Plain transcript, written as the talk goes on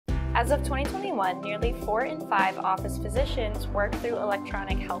As of 2021, nearly 4 in 5 office physicians work through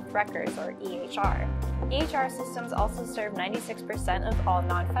electronic health records, or EHR. EHR systems also serve 96% of all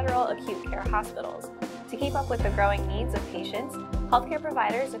non-federal acute care hospitals. To keep up with the growing needs of patients, healthcare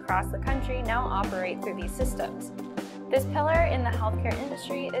providers across the country now operate through these systems. This pillar in the healthcare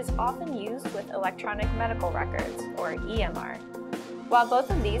industry is often used with electronic medical records, or EMR. While both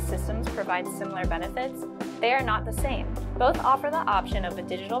of these systems provide similar benefits, they are not the same. Both offer the option of a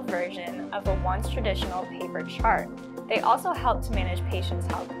digital version of a once traditional paper chart. They also help to manage patients'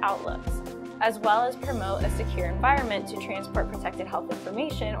 health outlooks, as well as promote a secure environment to transport protected health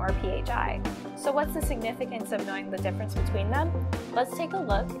information, or PHI. So what's the significance of knowing the difference between them? Let's take a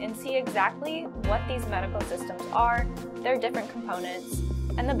look and see exactly what these medical systems are, their different components,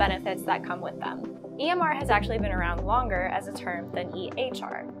 and the benefits that come with them. EMR has actually been around longer as a term than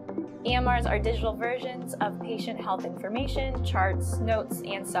EHR. EMRs are digital versions of patient health information, charts, notes,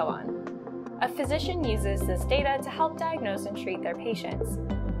 and so on. A physician uses this data to help diagnose and treat their patients,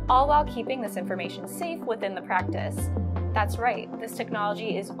 all while keeping this information safe within the practice. That's right, this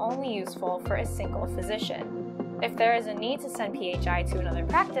technology is only useful for a single physician. If there is a need to send PHI to another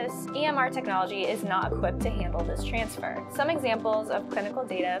practice, EMR technology is not equipped to handle this transfer. Some examples of clinical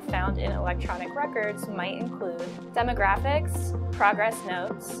data found in electronic records might include demographics, progress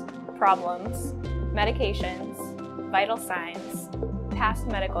notes, problems, medications, vital signs, past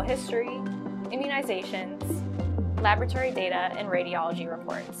medical history, immunizations, laboratory data, and radiology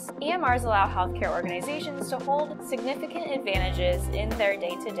reports. EMRs allow healthcare organizations to hold significant advantages in their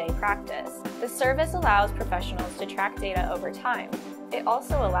day-to-day practice. The service allows professionals to track data over time. It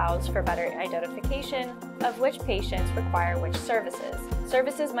also allows for better identification of which patients require which services.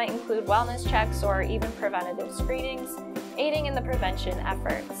 Services might include wellness checks or even preventative screenings, aiding in the prevention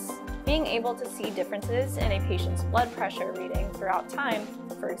efforts. Being able to see differences in a patient's blood pressure reading throughout time,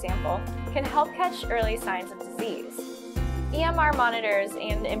 for example, can help catch early signs of disease. EMR monitors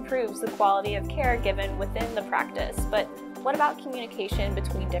and improves the quality of care given within the practice, but what about communication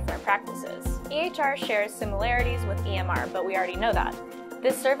between different practices? EHR shares similarities with EMR, but we already know that.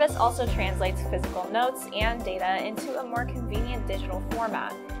 This service also translates physical notes and data into a more convenient digital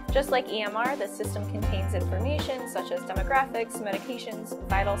format. Just like EMR, the system contains information such as demographics, medications,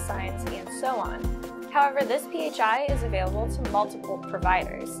 vital signs, and so on. However, this PHI is available to multiple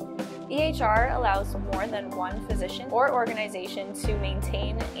providers. EHR allows more than one physician or organization to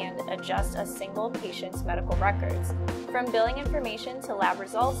maintain and adjust a single patient's medical records. From billing information to lab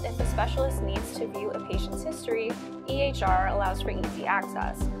results, if a specialist needs to view a patient's history, EHR allows for easy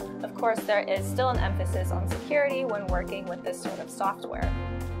access. Of course, there is still an emphasis on security when working with this sort of software.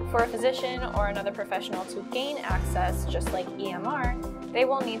 For a physician or another professional to gain access, just like EMR, they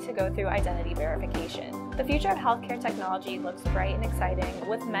will need to go through identity verification. The future of healthcare technology looks bright and exciting,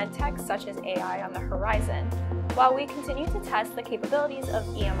 with medtech such as AI on the horizon. While we continue to test the capabilities of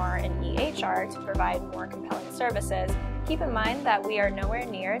EMR and EHR to provide more compelling services, keep in mind that we are nowhere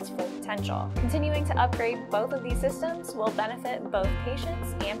near its full potential. Continuing to upgrade both of these systems will benefit both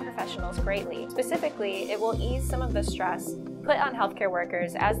patients and professionals greatly. Specifically, it will ease some of the stress put on healthcare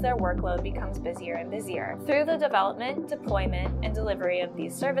workers as their workload becomes busier and busier. Through the development, deployment, and delivery of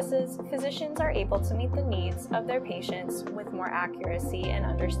these services, physicians are able to meet the needs of their patients with more accuracy and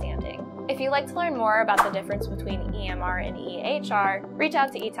understanding. If you'd like to learn more about the difference between EMR and EHR, reach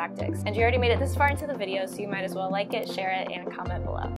out to eTactics. And you already made it this far into the video, so you might as well like it, share it, and comment below.